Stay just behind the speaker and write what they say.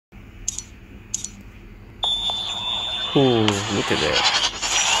Oh, look at that.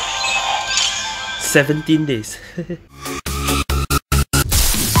 17 days.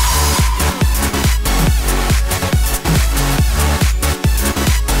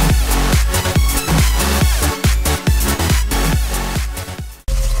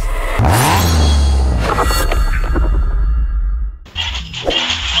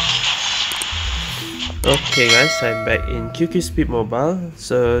 Okay guys, I'm back in QQ Speed Mobile.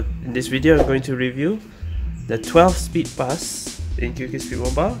 So in this video I'm going to review the 12 speed pass in QQ Speed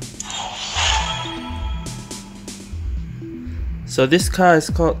Mobile. So this car is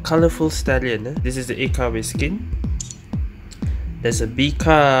called Colourful Stallion. This is the A car with skin. There's a B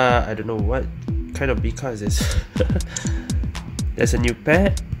car, I don't know what kind of B car is this. There's a new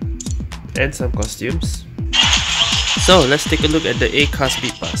pet and some costumes. So let's take a look at the A car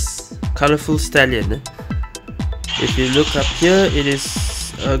speed pass. Colourful Stallion. If you look up here, it is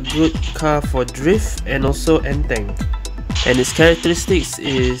a good car for drift and also end tank. And its characteristics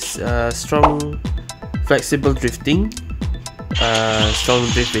is strong, flexible drifting, strong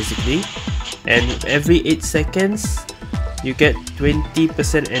drift basically. And every 8 seconds, you get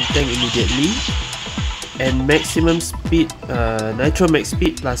 20% end tank immediately. And maximum speed, nitro max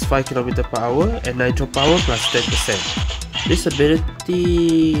speed plus 5 km/h and nitro power plus 10%. This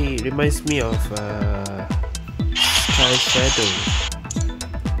ability reminds me of Sky Shadow.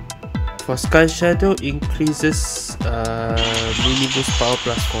 For Sky Shadow, increases mini boost power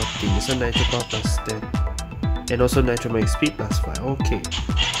plus 14, so nitro power plus 10, and also nitro max speed plus 5. Okay.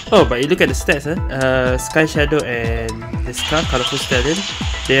 Oh, but you look at the stats, Sky Shadow and this car, Colourful Stallion,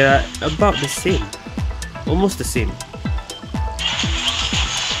 they are about the same, almost the same.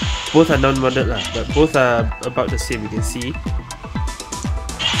 Both are non-modded lah, but both are about the same, you can see.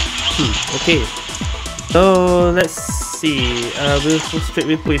 Okay, so let's see. We'll go straight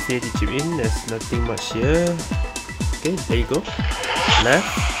away put Infinity Chip in. There's nothing much here. Okay, there you go.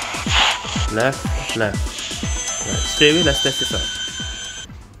 Left, left, left. Right, straight away, let's test this out.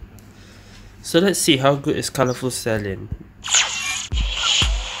 So let's see how good is Colourful Stallion.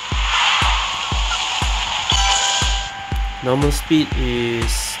 Normal speed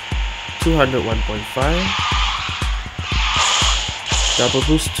is 201.5, double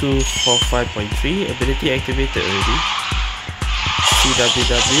boost 245.3, ability activated already.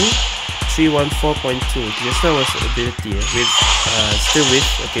 CWW 314.2, just now was ability with still with,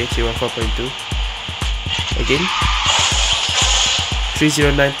 okay, 314.2, again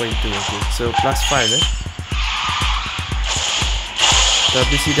 309.2, okay, so plus 5,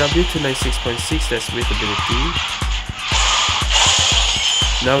 WCW 296.6, that's with ability.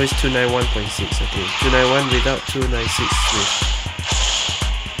 Now it's 291.6, okay. 291 without 296 with.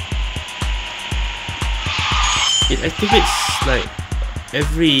 It activates like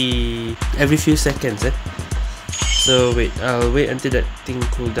every few seconds, So wait, I'll wait until that thing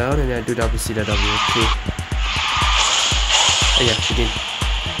cool down and then I do WCW, okay. Oh yeah, begin.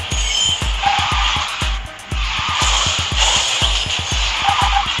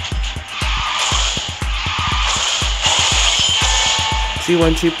 .5,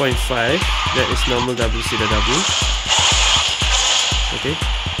 that is normal WCW. Okay,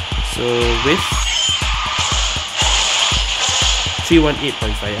 so with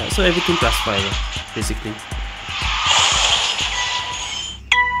 318.5, yeah. So everything plus 5, basically.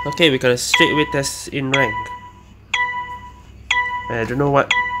 Okay, we got a straight away test in rank. I don't know what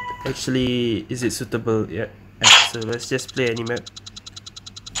actually is it suitable yet. So let's just play any map.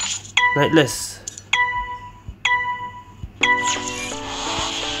 Nightless.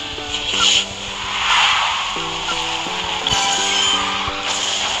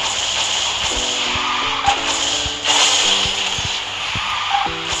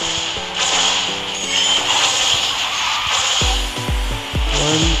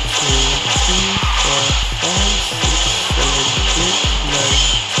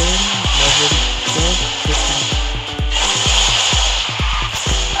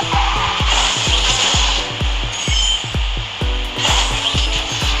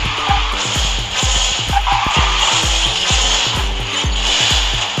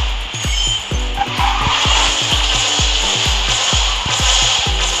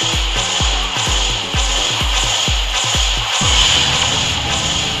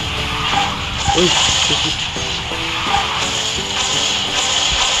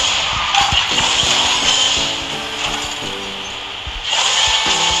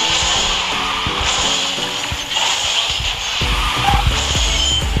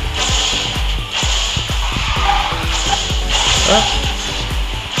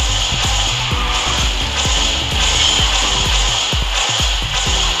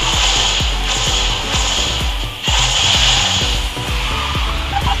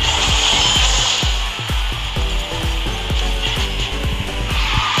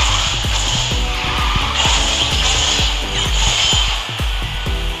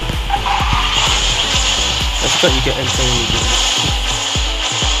 thought you get enter immediately.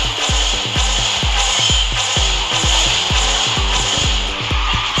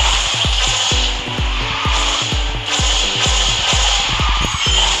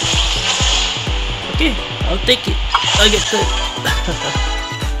 Okay, I'll take it. I'll get that.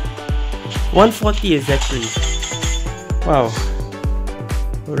 140 exactly. Wow.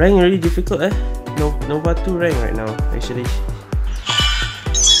 Rank really difficult eh? Nova 2 rank right now actually.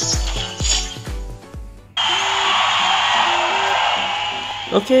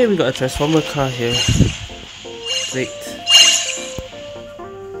 Okay, we got a transformer car here. Great.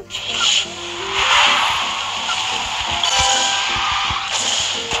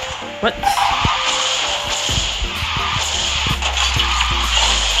 What?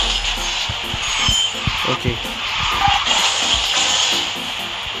 Okay.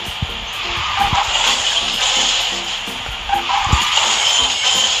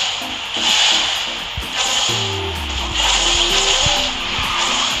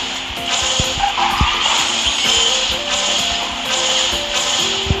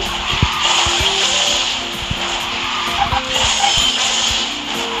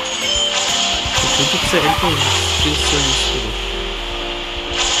 The endpoint feels so useful.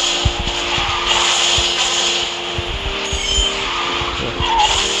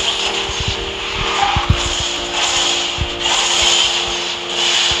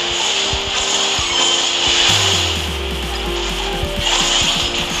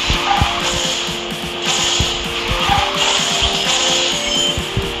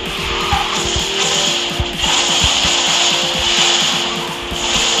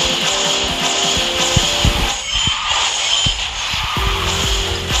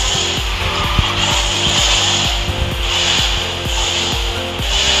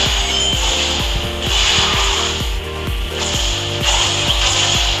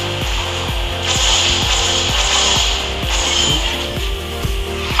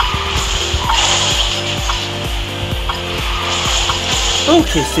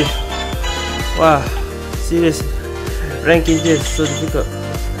 Okay, see. Wow, serious. Ranking this is so difficult.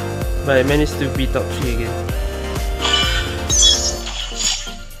 But I managed to be top 3 again.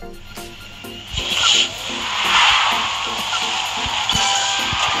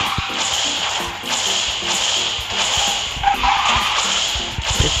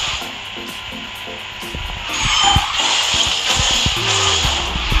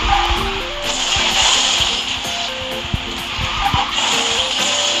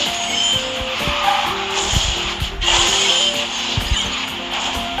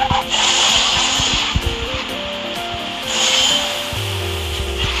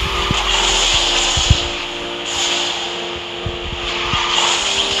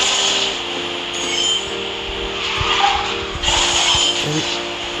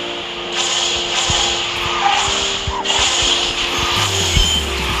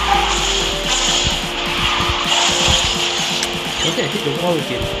 Okay, I hit the wall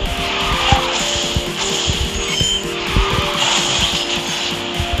again.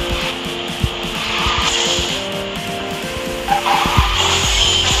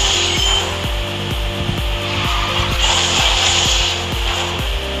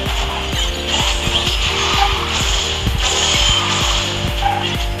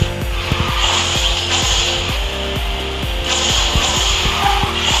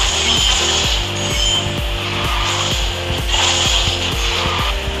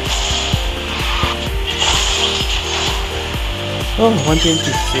 Oh, 120,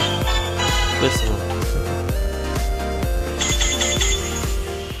 see. First one.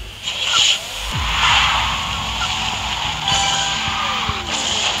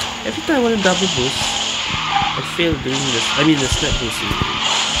 Every time I want to double boost, I fail doing this. I mean the snap boost.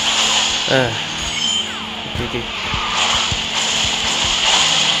 Okay.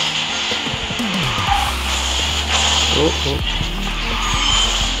 Oh.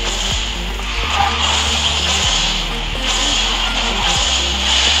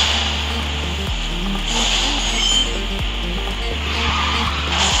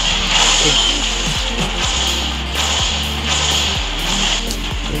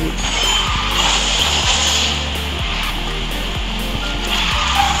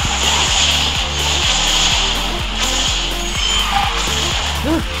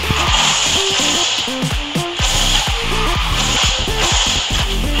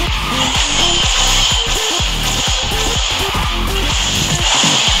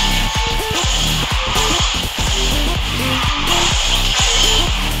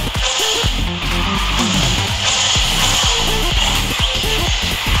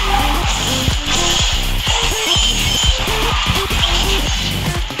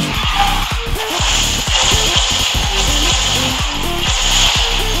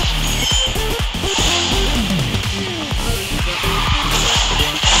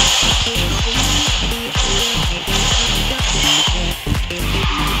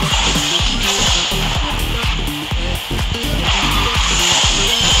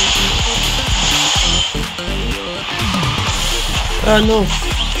 Ah no.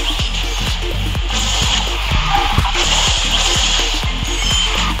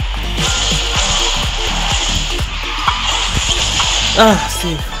 Ah,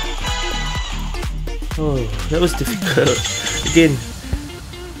 save. Oh, that was difficult. Again.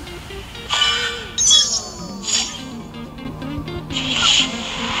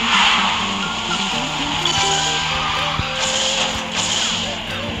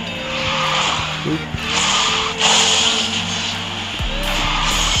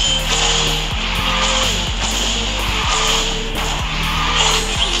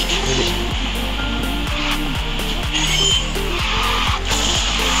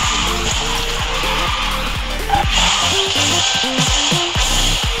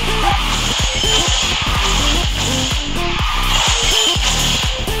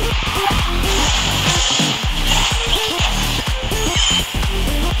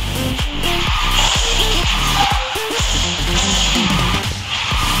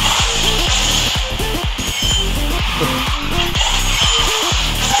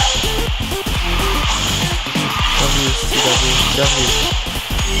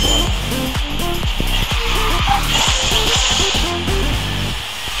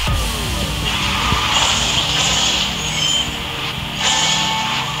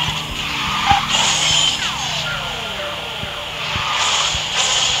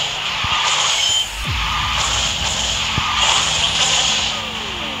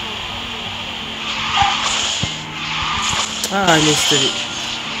 Ah, I missed it.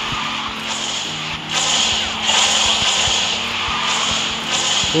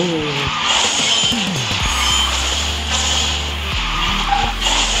 Oh.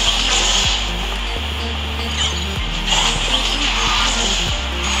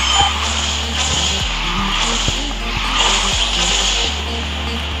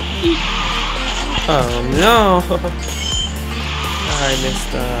 Oh no! I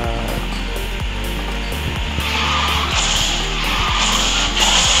messed up.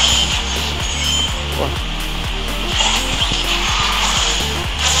 What?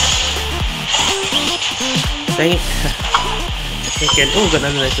 Dang it! Second. Oh, got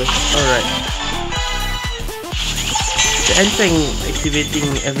another nitro. Alright. The end thing activating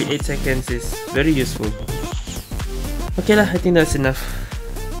every 8 seconds is very useful. Okay lah, I think that's enough.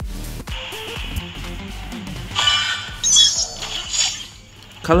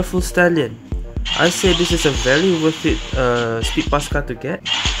 Colourful Stallion. I say this is a very worth it speed pass card to get.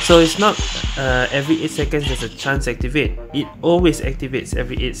 So it's not every 8 seconds there's a chance to activate. It always activates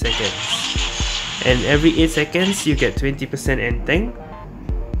every 8 seconds. And every 8 seconds you get 20% end tank.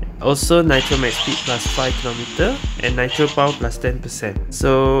 Also Nitro Max Speed plus 5 km and Nitro Power plus 10%.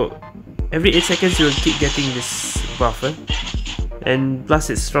 So every 8 seconds you will keep getting this buff. And plus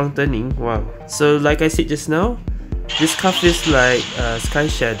it's strong turning. Wow. So like I said just now, this card feels like Sky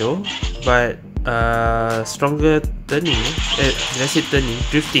Shadow, but stronger turning. Did I say turning?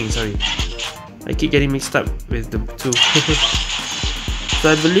 Drifting, sorry. I keep getting mixed up with the two. So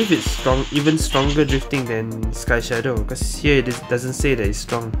I believe it's even stronger drifting than Sky Shadow, because here it doesn't say that it's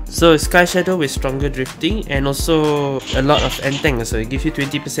strong. So Sky Shadow with stronger drifting and also a lot of end tank, so it gives you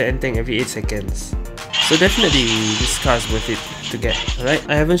 20% end tank every 8 seconds. So definitely this card is worth it to get. Alright,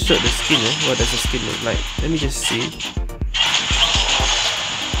 I haven't showed the skin. What does the skin look like? Let me just see.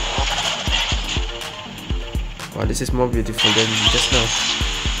 Wow, this is more beautiful than just now.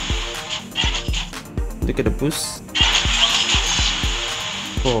 Look at the boost.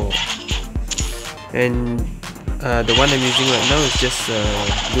 Oh, and the one I'm using right now is just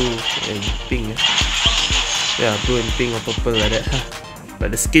blue and pink. Yeah, blue and pink or purple like that.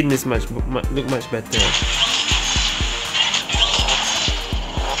 But the skin is look much better.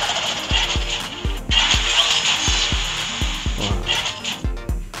 Wow.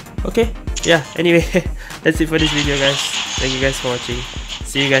 Okay, yeah. Anyway, that's it for this video, guys. Thank you guys for watching.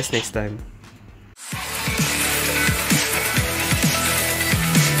 See you guys next time.